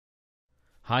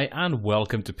Hi and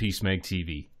welcome to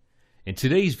LightroomTV. In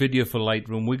today's video for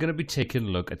Lightroom, we're going to be taking a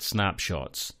look at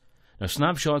snapshots. Now,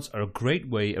 snapshots are a great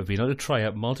way of being able to try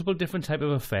out multiple different types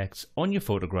of effects on your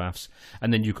photographs,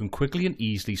 and then you can quickly and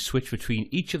easily switch between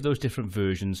each of those different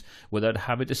versions without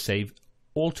having to save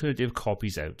alternative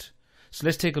copies out. So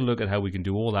let's take a look at how we can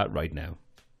do all that right now.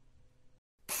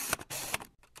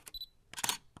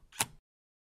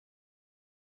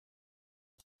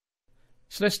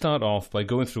 So let's start off by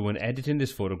going through and editing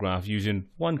this photograph using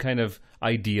one kind of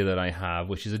idea that I have,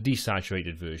 which is a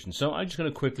desaturated version. So I'm just going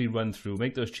to quickly run through,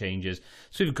 make those changes,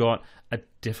 so we've got a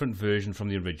different version from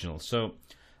the original. So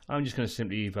I'm just going to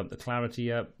simply bump the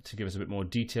clarity up to give us a bit more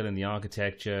detail in the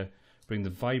architecture, bring the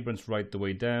vibrance right the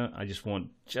way down. I just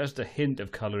want just a hint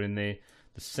of color in there.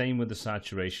 The same with the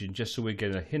saturation, just so we're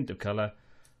getting a hint of color.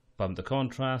 Bump the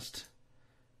contrast,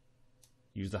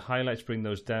 use the highlights, bring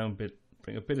those down a bit.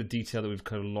 Bring a bit of detail that we've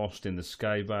kind of lost in the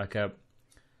sky back up.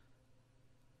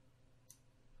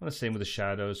 And the same with the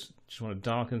shadows. Just want to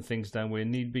darken things down where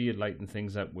need be and lighten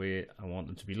things up where I want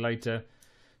them to be lighter.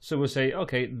 So we'll say,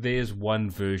 okay, there's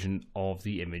one version of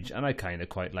the image and I kind of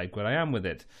quite like where I am with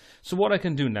it. So what I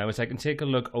can do now is I can take a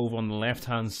look over on the left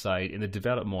hand side in the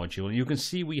develop module, and you can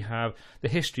see we have the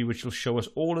history, which will show us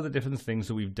all of the different things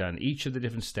that we've done. Each of the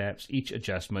different steps, each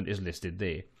adjustment is listed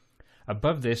there.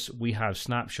 Above this we have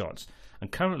snapshots,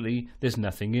 and currently there's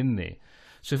nothing in there.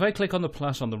 So if I click on the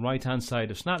plus on the right hand side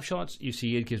of snapshots, you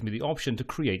see it gives me the option to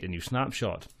create a new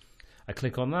snapshot. I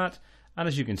click on that, and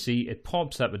as you can see it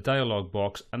pops up a dialog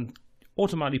box and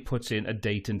automatically puts in a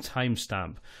date and time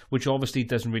stamp, which obviously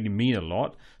doesn't really mean a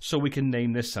lot, so we can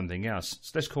name this something else.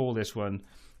 So let's call this one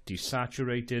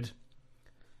Desaturated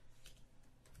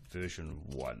version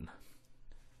 1.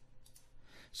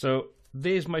 So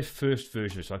there's my first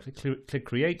version. So I click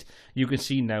create. You can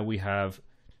see now we have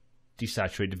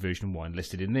desaturated version 1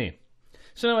 listed in there.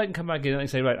 So now I can come back in and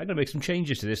say, right, I'm going to make some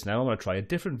changes to this now. I'm going to try a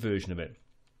different version of it.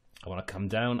 I want to come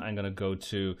down. I'm going to go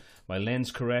to my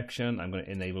lens correction. I'm going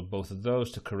to enable both of those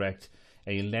to correct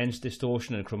a lens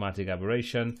distortion and chromatic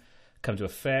aberration. Come to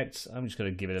effects. I'm just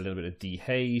going to give it a little bit of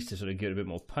dehaze to sort of give it a bit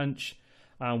more punch.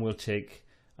 And we'll take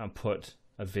and put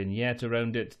a vignette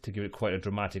around it to give it quite a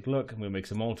dramatic look, and we'll make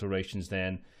some alterations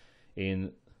then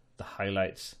in the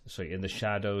highlights, in the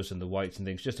shadows and the whites and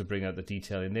things, just to bring out the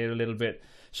detail in there a little bit.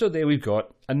 So there we've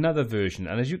got another version,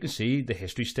 and as you can see the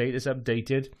history state is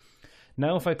updated.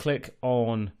 Now if I click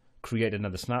on create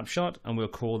another snapshot, and we'll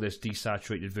call this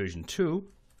desaturated version 2,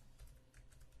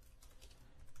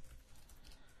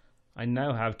 I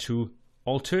now have two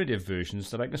alternative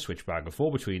versions that I can switch back and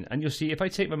forth between. And you'll see if I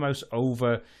take my mouse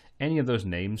over any of those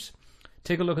names,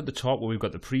 take a look at the top where we've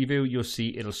got the preview, you'll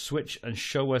see it'll switch and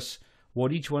show us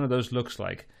what each one of those looks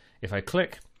like. If I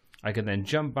click, I can then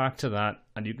jump back to that,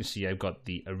 and you can see I've got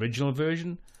the original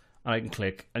version, and I can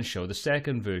click and show the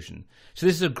second version. So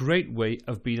this is a great way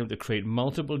of being able to create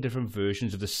multiple different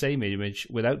versions of the same image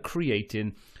without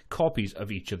creating copies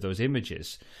of each of those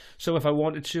images. So if I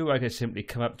wanted to, I could simply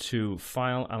come up to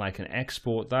File, and I can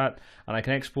export that, and I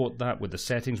can export that with the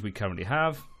settings we currently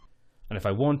have. And if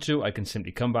I want to, I can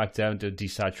simply come back down to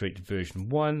desaturated version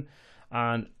 1,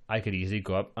 and I could easily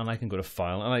go up and I can go to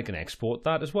File and I can export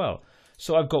that as well.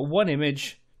 So I've got one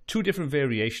image, two different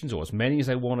variations, or as many as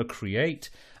I want to create,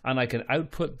 and I can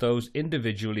output those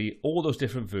individually, all those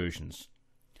different versions.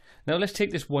 Now let's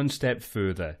take this one step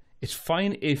further. It's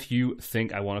fine if you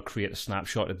think I want to create a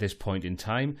snapshot at this point in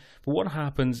time, but what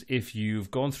happens if you've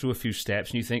gone through a few steps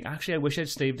and you think, actually I wish I'd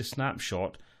saved a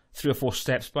snapshot 3 or 4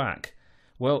 steps back?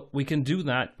 Well, we can do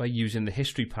that by using the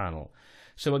history panel.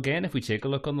 So again, if we take a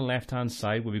look on the left hand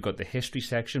side where we've got the history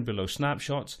section below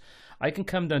snapshots, I can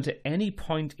come down to any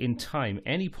point in time,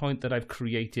 any point that I've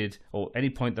created, or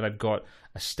any point that I've got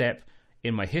a step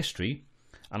in my history,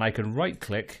 and I can right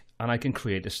click and I can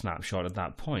create a snapshot at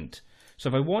that point. So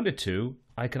if I wanted to,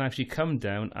 I can actually come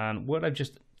down, and where I've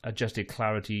just adjusted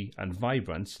clarity and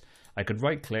vibrance, I could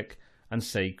right click and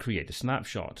say create a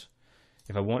snapshot.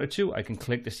 If I wanted to, I can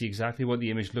click to see exactly what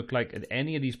the image looked like at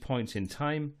any of these points in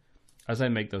time as I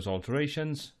make those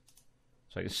alterations.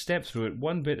 So I can step through it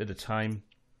one bit at a time,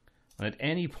 and at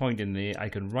any point in there I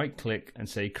can right click and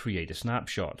say create a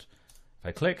snapshot. If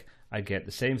I click, I get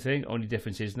the same thing, only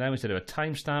difference is now instead of a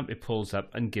timestamp it pulls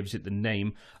up and gives it the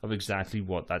name of exactly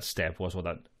what that step was, or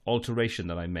that alteration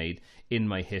that I made in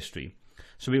my history.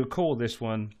 So we'll call this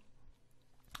one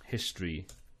history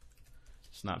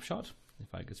snapshot.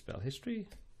 If I could spell history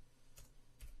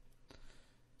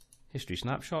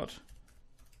snapshot,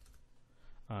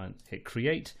 and hit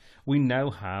create, we now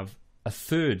have a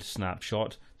third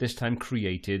snapshot, this time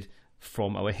created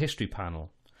from our history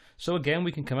panel. So again,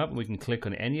 we can come up and we can click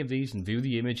on any of these and view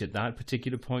the image at that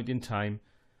particular point in time,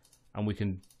 and we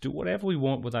can do whatever we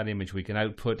want with that image. We can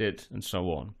output it and so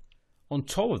on. On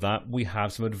top of that, we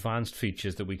have some advanced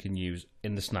features that we can use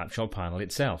in the snapshot panel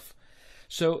itself.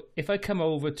 So if I come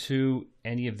over to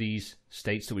any of these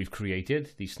states that we've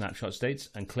created, these snapshot states,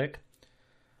 and click,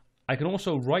 I can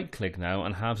also right click now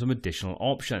and have some additional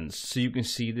options. So you can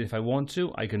see that if I want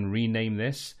to, I can rename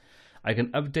this. I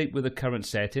can update with the current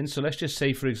settings. So let's just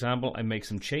say, for example, I make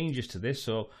some changes to this.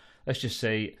 So let's just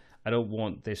say I don't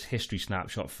want this history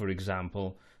snapshot, for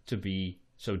example, to be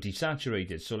so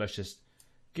desaturated. So let's just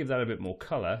give that a bit more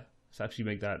color. Let's actually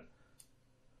make that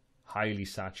highly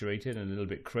saturated and a little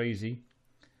bit crazy.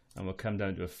 And we'll come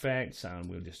down to effects and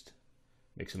we'll just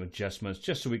make some adjustments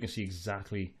just so we can see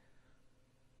exactly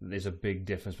that there's a big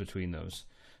difference between those.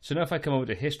 So now if I come over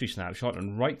to history snapshot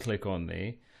and right click on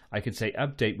there, I can say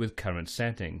update with current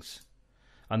settings.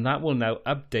 And that will now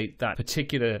update that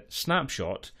particular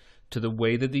snapshot to the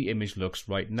way that the image looks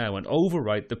right now and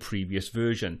overwrite the previous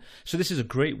version. So this is a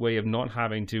great way of not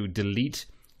having to delete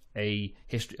a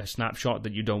snapshot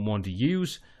that you don't want to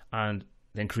use and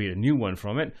then create a new one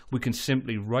from it. We can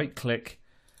simply right click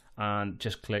and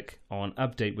just click on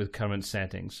update with current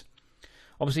settings.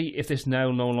 Obviously, if this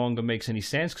now no longer makes any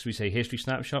sense because we say history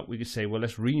snapshot, we could say, well,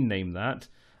 let's rename that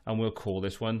and we'll call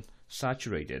this one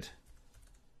saturated.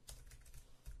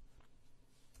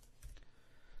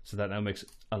 So that now makes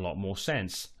a lot more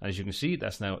sense. As you can see,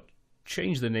 that's now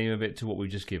changed the name of it to what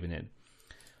we've just given it.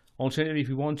 Alternatively, if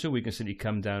we want to, we can simply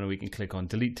come down and we can click on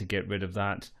delete to get rid of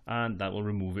that, and that will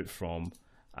remove it from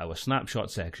our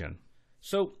snapshot section.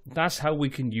 So that's how we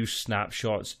can use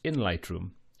snapshots in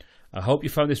Lightroom. I hope you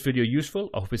found this video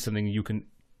useful. I hope it's something you can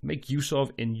make use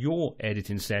of in your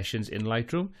editing sessions in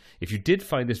Lightroom. If you did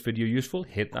find this video useful,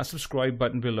 hit that subscribe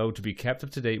button below to be kept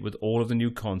up to date with all of the new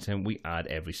content we add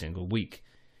every single week.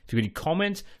 If you have any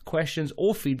comments, questions,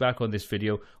 or feedback on this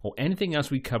video or anything else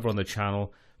we cover on the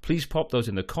channel, please pop those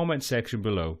in the comment section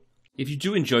below. If you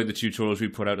do enjoy the tutorials we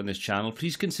put out on this channel,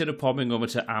 please consider popping over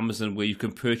to Amazon where you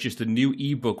can purchase the new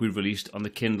ebook we released on the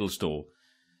Kindle store.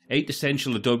 8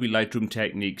 essential Adobe Lightroom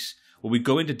techniques, where we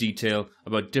go into detail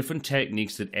about different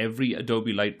techniques that every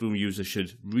Adobe Lightroom user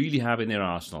should really have in their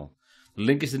arsenal. The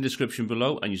link is in the description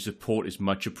below and your support is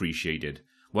much appreciated.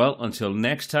 Well, until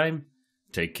next time,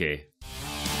 take care.